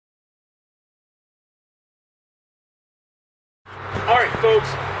Alright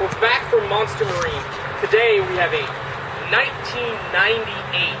folks, we're back from Monster Marine. Today we have a 1998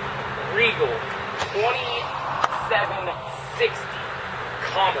 Regal 2760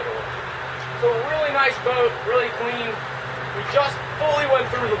 Commodore. It's a really nice boat, really clean. We just fully went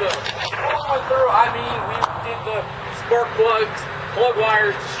through the boat. Fully went through, I mean, we did the spark plugs, plug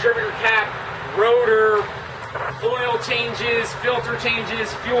wires, distributor cap, rotor, oil changes, filter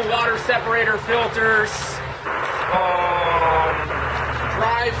changes, fuel water separator filters,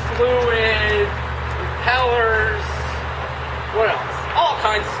 drive fluid, propellers, what else? All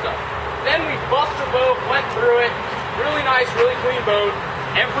kinds of stuff. Then we buffed the boat, went through it. Really nice, really clean boat.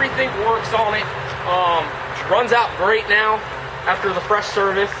 Everything works on it. Runs out great now after the fresh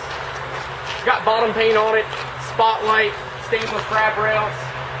service. Got bottom paint on it, spotlight, stainless grab rails.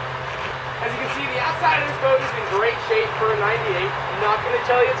 As you can see, the outside of this boat is in great shape for a 98. I'm not going to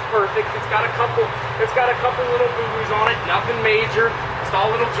tell you it's perfect. It's got a couple little boo-boos on it, nothing major. Just all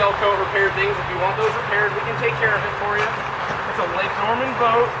little gel coat repair things. If you want those repaired, we can take care of it for you. It's a Lake Norman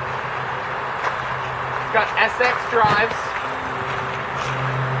boat. It's got SX drives.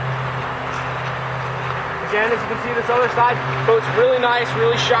 Again, as you can see this other side, boat's really nice,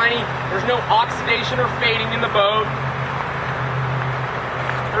 really shiny. There's no oxidation or fading in the boat.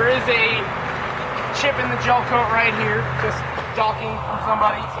 There is a chip in the gel coat right here, just docking from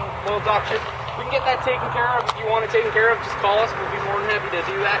somebody, some little dock chip. We can get that taken care of. If you want it taken care of, just call us. We'll be more than happy to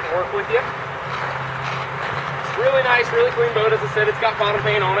do that and work with you. Really nice, really clean boat. As I said, it's got bottom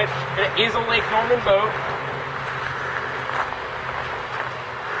paint on it, and it is a Lake Norman boat.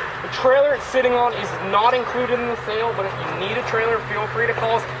 The trailer it's sitting on is not included in the sale, but if you need a trailer, feel free to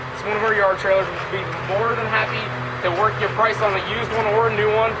call us. It's one of our yard trailers. We'd be more than happy to work your price on a used one or a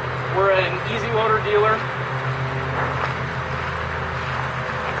new one. We're an easy loader dealer.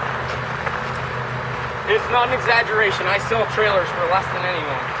 It's not an exaggeration. I sell trailers for less than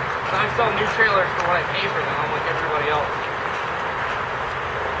anyone. I sell new trailers for what I pay for them, unlike everybody else.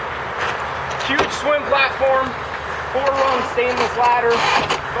 Huge swim platform, 4-rung stainless ladder.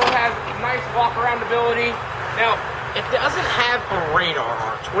 Boat has nice walk-around ability. Now, it doesn't have a radar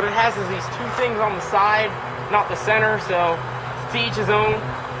arch. What it has is these two things on the side, not the center, so to each his own.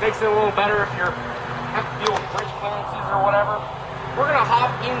 Makes it a little better if you have to deal with bridge clearances or whatever. We're gonna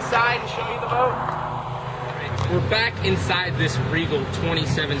hop inside and show you the boat. We're back inside this Regal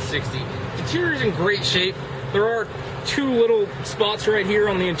 2760. Interior's in great shape. There are two little spots right here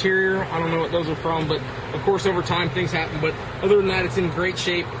on the interior. I don't know what those are from, but of course over time things happen. But other than that, it's in great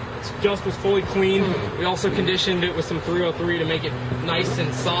shape. It just was fully cleaned. We also conditioned it with some 303 to make it nice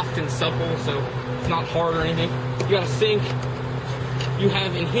and soft and supple, so it's not hard or anything. You got a sink. You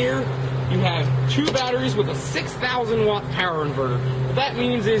have in here, you have two batteries with a 6,000 watt power inverter. What that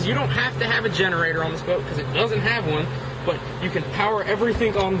means is you don't have to have a generator on this boat because it doesn't have one, but you can power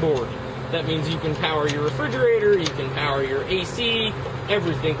everything on board. That means you can power your refrigerator, you can power your AC,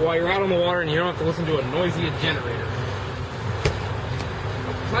 everything while you're out on the water, and you don't have to listen to a noisy generator.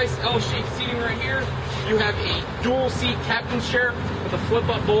 Nice L-shaped seating right here. You have a dual seat captain's chair with a flip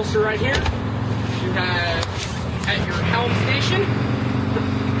up bolster right here. You have at your helm station,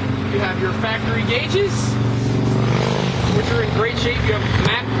 you have your factory gauges, which are in great shape. You have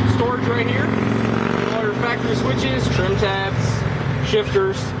map storage right here. All your factory switches, trim tabs,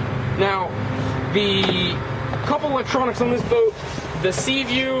 shifters. Now, the couple electronics on this boat, the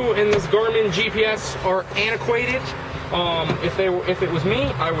Sea-View and this Garmin GPS are antiquated. If it was me,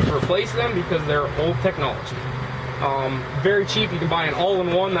 I would replace them because they're old technology. Very cheap. You can buy an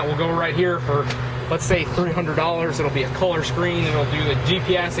all-in-one that will go right here for, let's say, $300. It'll be a color screen. It'll do the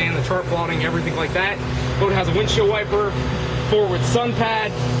GPS and the chart plotting, everything like that. Boat has a windshield wiper, forward sun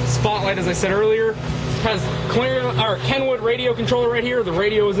pad, spotlight, as I said earlier. It has Kenwood radio controller right here. The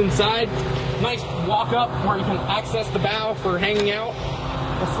radio is inside. Nice walk up where you can access the bow for hanging out.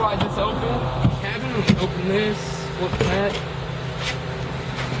 We'll slide this open. Cabin, we can open this, flip that.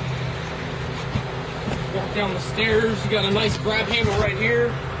 Walk down the stairs. You got a nice grab handle right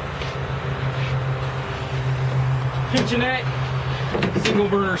here. Kitchenette, single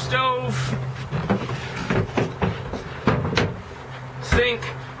burner stove, sink,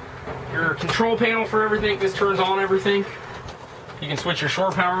 your control panel for everything. This turns on everything. You can switch your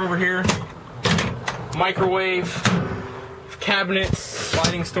shore power over here. Microwave, cabinets,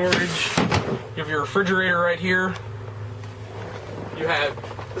 sliding storage. You have your refrigerator right here.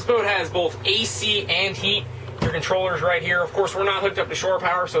 This boat has both AC and heat. Your controller's right here. Of course, we're not hooked up to shore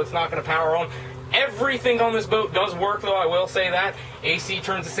power, so it's not going to power on. Everything on this boat does work, though, I will say that. AC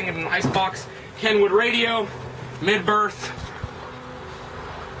turns this thing into an icebox. Kenwood radio, mid-berth.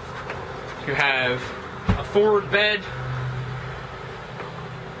 You have a forward bed,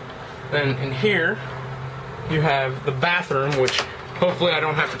 Then in here, you have the bathroom, which hopefully I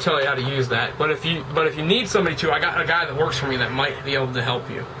don't have to tell you how to use that. But if you need somebody to, I got a guy that works for me that might be able to help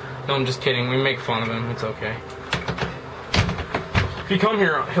you. No, I'm just kidding. We make fun of him. It's okay. If you come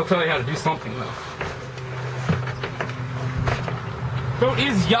here, he'll tell you how to do something, though. Boat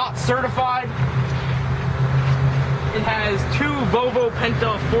is yacht certified. It has two Volvo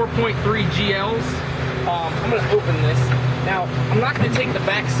Penta 4.3 GLs. I'm going to open this. Now, I'm not going to take the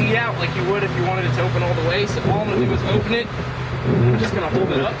back seat out like you would if you wanted it to open all the way. So all I'm going to do is open it. I'm just going to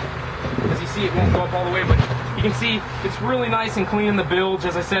hold it up. As you see, it won't go up all the way, but you can see it's really nice and clean in the bilge.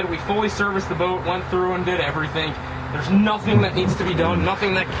 As I said, we fully serviced the boat, went through and did everything. There's nothing that needs to be done,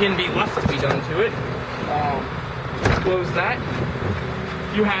 nothing that can be left to be done to it. Let's close that.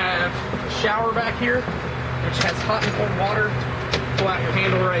 You have a shower back here, which has hot and cold water. Pull out your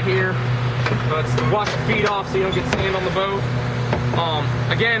handle right here. Let's wash your feet off so you don't get sand on the boat.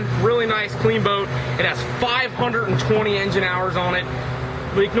 Again, really nice, clean boat. It has 520 engine hours on it.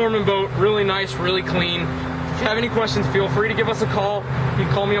 Lake Norman boat, really nice, really clean. If you have any questions, feel free to give us a call. You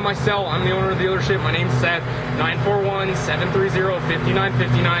can call me on my cell. I'm the owner of the dealership. My name's Seth,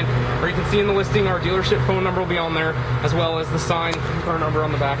 941-730-5959. Or you can see in the listing, our dealership phone number will be on there, as well as the sign, our number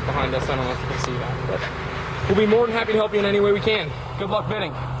on the back behind us. I don't know if you can see that, but we'll be more than happy to help you in any way we can. Good luck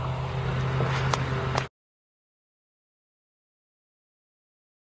bidding.